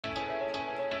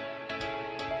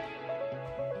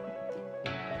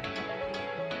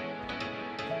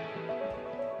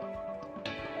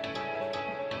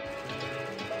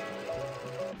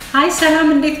ሃይ ሰላም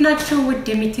እንዴት ናችሁ ውድ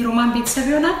የሚቲሮማን ቤተሰብ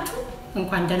ይሆናችሁ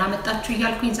እንኳን ደህና መጣችሁ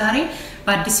እያልኩኝ ዛሬ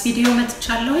በአዲስ ቪዲዮ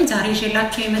መጥቻለሁ ዛሬ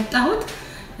ይዤላችሁ የመጣሁት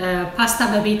ፓስታ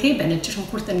በቤቴ በነጭ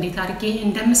ሽንኩርት እንዴት አድርጌ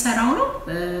እንደምሰራው ነው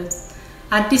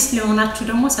አዲስ ለሆናችሁ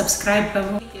ደግሞ ሰብስክራይብ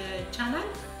ቻናል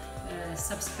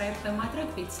ሰብስክራይብ በማድረግ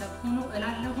ቤተሰብ ሁኑ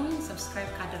እላለሁኝ ሰብስክራይብ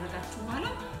ካደረጋችሁ በኋላ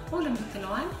ሆል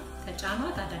የምትለዋን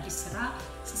ተጫኗት አዳዲስ ስራ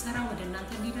ስሰራ ወደ እናንተ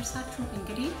እንዲደርሳችሁ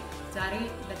እንግዲህ ዛሬ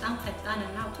በጣም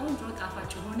ፈጣንና ቆንጆ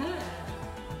ጣፋጭ ሆነ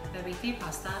በቤቴ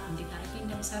ፓስታ እንዴት አድርጌ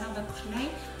እንደምሰራ በኩሽናዬ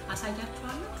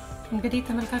አሳያችኋለሁ እንግዲህ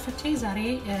ተመልካቾቼ ዛሬ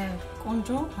ቆንጆ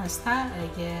ፓስታ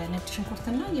የነጭ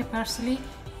ሽንኩርትና የፓርስሊ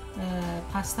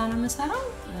ፓስታ ነው የምሰራው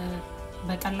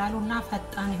በቀላሉና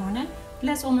ፈጣን የሆነ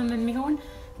ለጾምም የሚሆን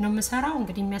ነው የምሰራው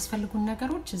እንግዲህ የሚያስፈልጉን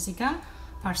ነገሮች እዚህ ጋር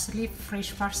ፓርስሊ ፍሬሽ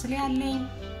ፓርስሊ አለኝ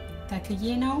ተክዬ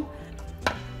ነው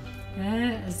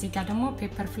እዚህ ጋር ደግሞ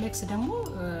ፔፐር ፍሌክስ ደግሞ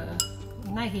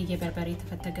እና ይሄ የበርበሬ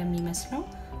ተፈተገ የሚመስለው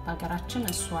በአገራችን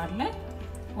እሱ አለ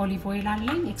ኦሊቭ ኦይል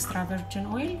አለኝ ኤክስትራ ቨርጂን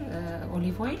ኦይል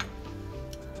ኦሊቭ ኦይል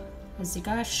እዚህ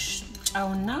ጋር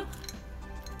ጫውና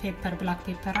ፔፐር ብላክ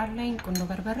ፔፐር አለኝ ቁንዶ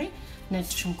በርበሬ ነጭ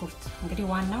ሽንኩርት እንግዲህ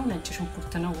ዋናው ነጭ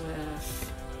ሽንኩርት ነው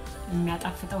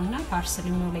የሚያጣፍጠውና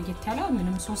ፓርስሊው ነው ለየት ያለው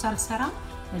ምንም ሶስ አልሰራ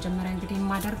መጀመሪያ እንግዲህ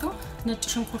የማደርገው ነጭ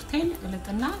ሽንኩርቴን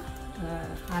ልጥና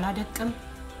አላደቅም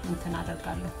እንትን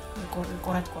አደርጋለሁ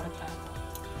ቆረጥ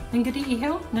እንግዲህ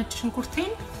ይሄው ነጭ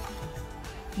ሽንኩርቴን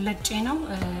ለጬ ነው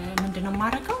ምንድነው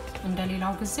ማረጋው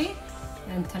እንደሌላው ጊዜ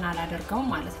እንትን አላደርገው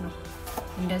ማለት ነው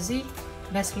እንደዚህ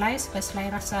በስላይስ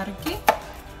አድርጌ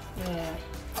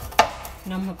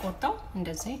ነው የምቆርጠው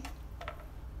እንደዚህ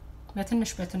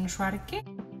በትንሹ አድርጌ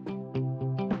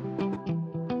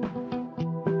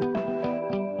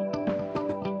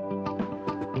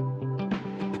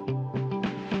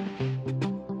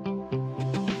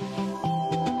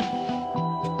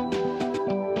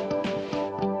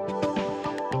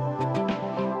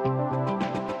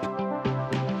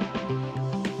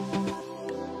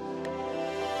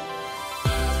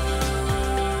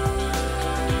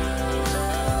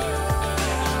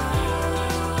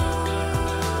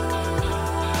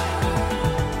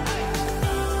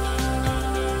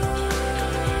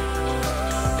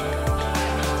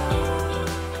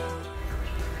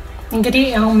እንግዲህ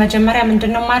አሁን መጀመሪያ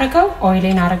ምንድነው ማረጋው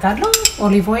ኦይሌን አረጋለሁ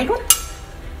ኦሊቭ ኦይሉን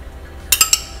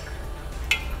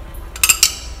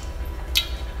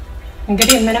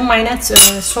እንግዲህ ምንም አይነት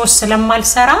ሶስ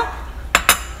ስለማልሰራ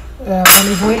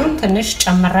ኦሊቭ ኦይሉን ትንሽ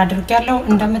ጨመር አድርጌያለሁ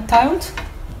እንደምታዩት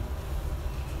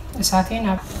እሳቴን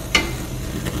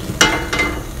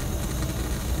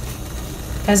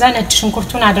ከዛ ነጭ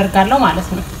ሽንኩርቱን አደርጋለሁ ማለት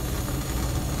ነው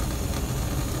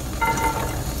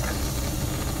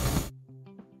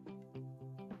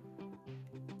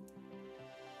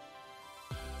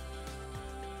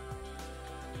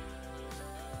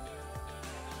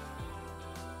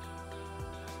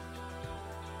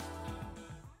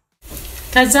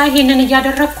ከዛ ይሄንን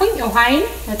ያደረኩኝ ውሃዬን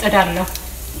እጥዳለሁ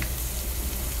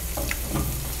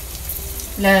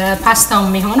ለፓስታው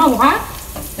የሚሆነው ውሃ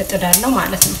እጥዳለሁ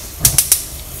ማለት ነው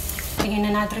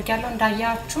ይሄንን አድርጋለሁ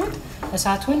እንዳያችሁት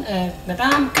እሳቱን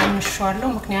በጣም ቀንሼዋለሁ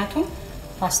ምክንያቱም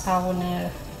ፓስታውን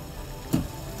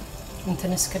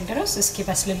እንትን እስኪል ድረስ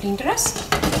እስኪበስልልኝ ድረስ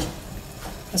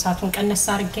እሳቱን ቀነስ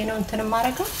አድርጌ ነው እንትን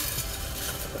ማረጋው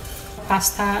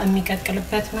ፓስታ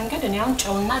የሚቀቅልበት መንገድ እኔ አሁን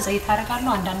ጨውና ዘይት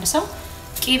አረጋለሁ አንዳንድ ሰው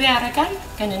ቂቤ ያረጋል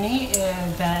ግን እኔ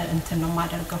በእንትን ነው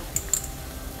ማደርገው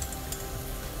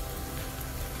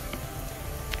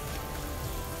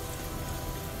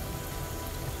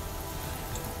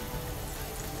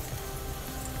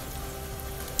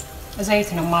ዘይት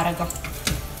ነው ማረገው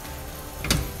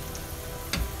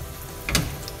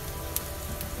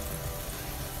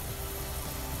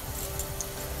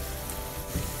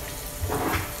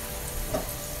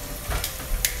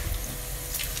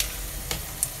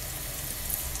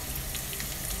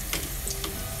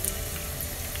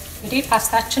እንግዲህ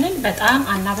ፓስታችንን በጣም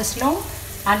አናበስለው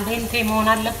አልዴንቴ መሆን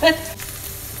አለበት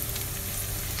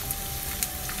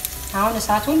አሁን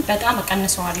እሳቱን በጣም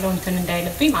አቀንሰዋለሁ እንትን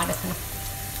እንዳይልብኝ ማለት ነው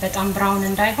በጣም ብራውን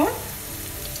እንዳይሆን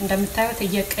እንደምታዩት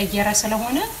እየቀየረ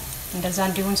ስለሆነ እንደዛ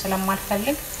እንዲሆን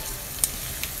ስለማልፈልግ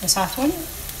እሳቱን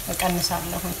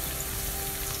አቀንሳለሁ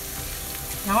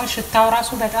አሁን ሽታው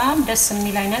ራሱ በጣም ደስ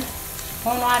የሚል አይነት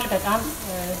ሆኗል በጣም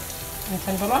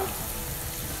እንትን ብሏል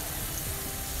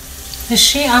እሺ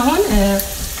አሁን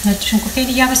ነጭ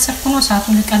ሽንኩርቴን እያበሰልኩ ነው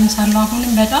እሳቱን እቀንሳለሁ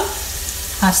አሁንም በጣም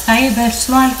ፓስታዬ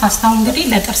በስሏል ፓስታው እንግዲህ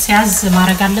ለጥርስ ያዝ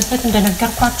ማድረግ አለበት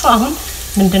እንደነገርኳችሁ አሁን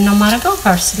ምንድነው ማረጋው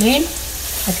ፓርስሊን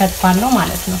እከትፋለሁ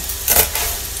ማለት ነው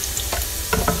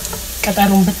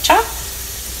ቅጠሉን ብቻ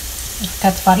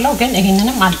እከትፋለሁ ግን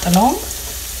ይሄንንም አልጥለውም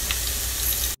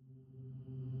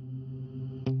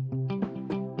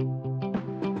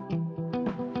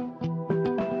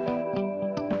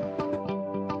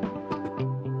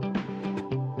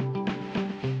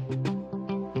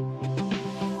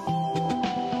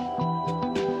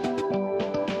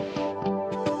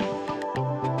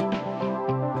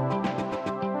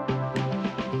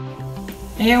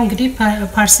ይሄው እንግዲህ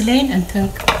ፓርስሌን እንትን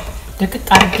ደቅቅ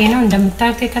አድርጌ ነው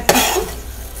እንደምታዩት የከተፍኩት።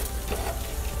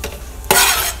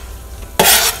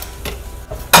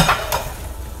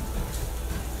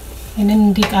 ይሄንን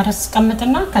እንዲቀርስ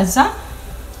ቀምጥና ከዛ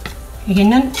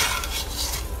ይሄንን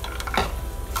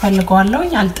ፈልገዋለሁ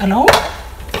አልጥለው።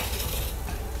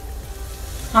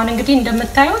 አሁን እንግዲህ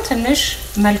እንደምታዩት ትንሽ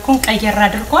መልኩን ቀየር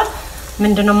አድርጓል።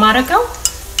 ምንድነው ማረጋው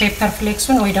ፔፐር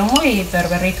ፍሌክሱን ወይ ደግሞ ይሄ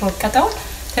በርበሬ ተወቀጠው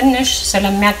ትንሽ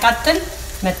ስለሚያቃጥል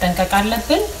መጠንቀቅ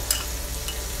አለብን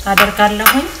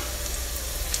አደርጋለሁ።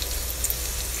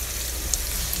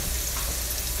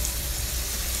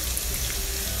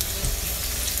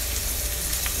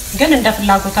 ግን እንደ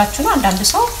ፍላጎታችሁ ነው። አንዳንድ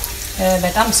ሰው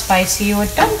በጣም ስፓይሲ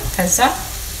ይወዳል። ከዛ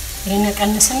ይሄን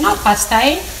ቀንስና ፓስታዬ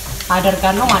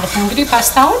አደርጋለሁ ማለት ነው። እንግዲህ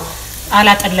ፓስታውን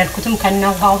አላጠለልኩትም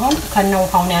ከነውሃው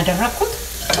ነው ያደረኩት።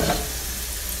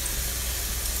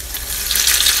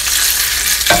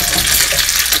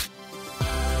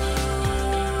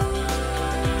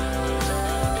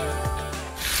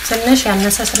 ትንሽ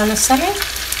ያነሰ ስለመሰለኝ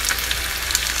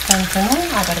እንትኑ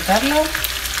አደርጋለሁ።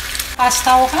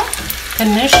 ፓስታው ውሃ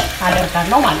ትንሽ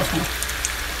አደርጋለሁ ማለት ነው።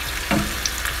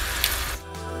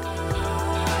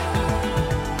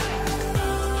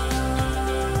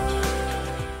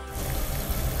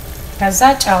 ከዛ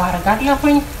ጨው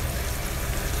አደርጋለሁኝ።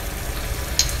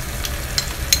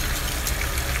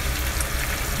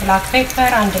 ብላክ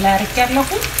ፔፐር አንድ ላይ አድርጌያለሁ።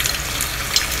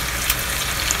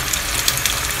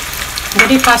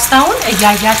 እንግዲህ ፓስታውን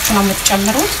እያያችሁ ነው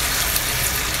የምትጨምሩት።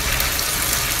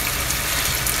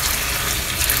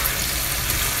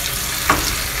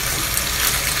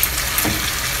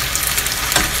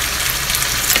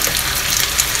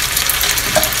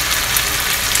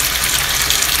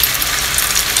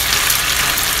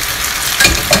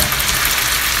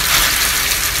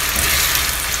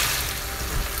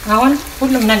 አሁን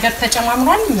ሁሉም ነገር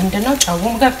ተጨማምሯል። ምንድነው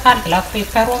ጨውም ገብቷል፣ ብላክ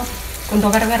ፔፐሩም ቁንዶ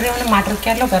በርበሬውንም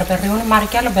አድርጌያለሁ።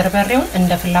 በርበሬውን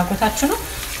እንደ ፍላጎታችሁ ነው።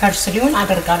 ፐርስሊውን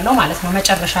አደርጋለሁ ማለት ነው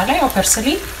መጨረሻ ላይ። ያው ፐርስሊ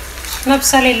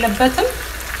መብሰል የለበትም።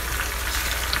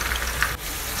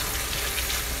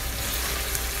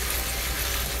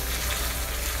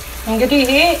 እንግዲህ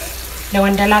ይሄ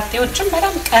ለወንደላጤዎችም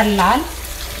በጣም ቀላል፣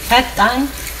 ፈጣን፣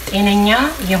 ጤነኛ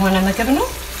የሆነ ምግብ ነው።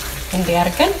 እንዲህ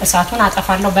አድርገን እሳቱን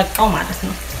አጠፋለሁ በቃው ማለት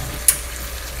ነው።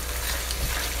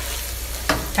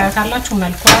 ታያላችሁ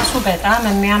መልኩ ራሱ በጣም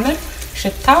የሚያምር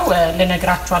ሽታው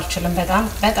ልነግራችሁ አልችልም።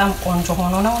 በጣም ቆንጆ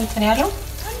ሆኖ ነው እንትን ያለው።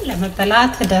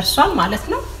 ለመበላት ደርሷል ማለት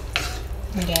ነው።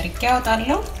 እንዲህ አድርጌ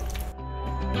አወጣለሁ።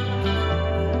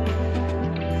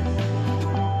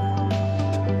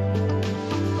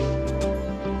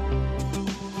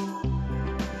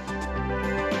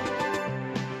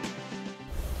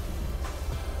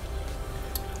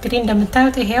 እንግዲህ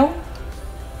እንደምታዩት ይሄው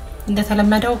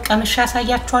እንደተለመደው ቀምሻ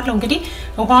ያሳያችኋለሁ። እንግዲህ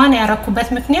ውሃን ያረኩበት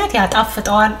ምክንያት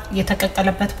ያጣፍጠዋል።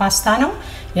 የተቀቀለበት ፓስታ ነው።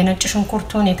 የነጭ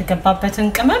ሽንኩርቱን የተገባበትን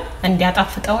ቅመም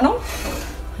እንዲያጣፍጠው ነው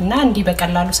እና እንዲህ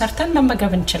በቀላሉ ሰርተን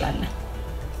መመገብ እንችላለን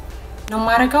ነው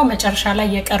ማረጋው። መጨረሻ ላይ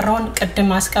የቀረውን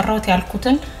ቅድም አስቀረውት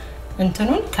ያልኩትን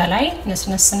እንትኑን ከላይ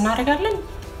ነስነስ እናደርጋለን።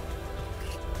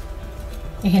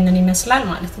 ይሄንን ይመስላል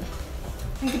ማለት ነው።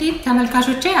 እንግዲህ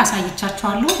ተመልካቾቼ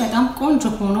አሳይቻችኋለሁ። በጣም ቆንጆ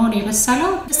ሆኖ ነው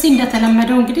የበሰለው። እስቲ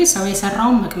እንደተለመደው እንግዲህ ሰው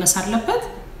የሰራውን መቅመስ አለበት።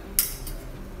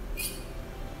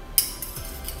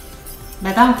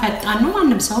 በጣም ፈጣን ነው።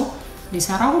 ማንም ሰው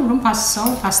ሊሰራው ሁሉም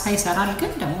ፓስታ ይሰራል።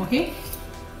 ግን ደግሞ ይሄ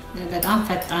በጣም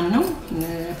ፈጣን ነው።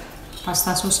 ፓስታ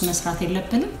ሶስ መስራት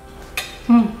የለብንም።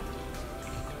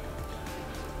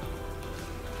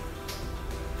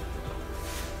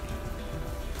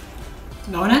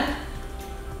 ነው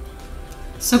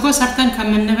ስጎ ሰርተን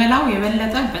ከምንበላው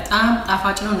የበለጠ በጣም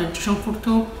ጣፋጭ ነው። ነጭ ሽንኩርቱ፣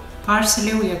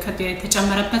 ፓርስሊው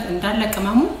የተጨመረበት እንዳለ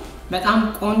ቅመሙ በጣም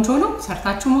ቆንጆ ነው።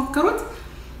 ሰርታችሁ ሞክሩት፣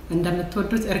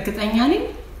 እንደምትወዱት እርግጠኛ ነኝ።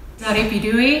 ዛሬ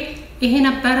ቪዲዮዬ ይሄ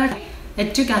ነበር።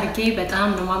 እጅግ አርጌ በጣም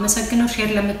ነው ማመሰግነው። ሼር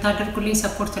ለምታደርጉልኝ፣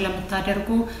 ሰፖርት ለምታደርጉ፣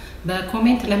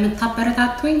 በኮሜንት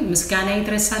ለምታበረታቱኝ ምስጋና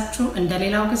ይድረሳችሁ።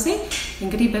 እንደሌላው ጊዜ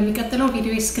እንግዲህ በሚቀጥለው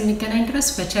ቪዲዮ እስክንገናኝ ድረስ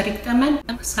በቸር ይግጠመን።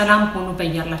 ሰላም ሆኑ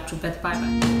በያላችሁበት። ባይ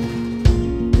ባይ።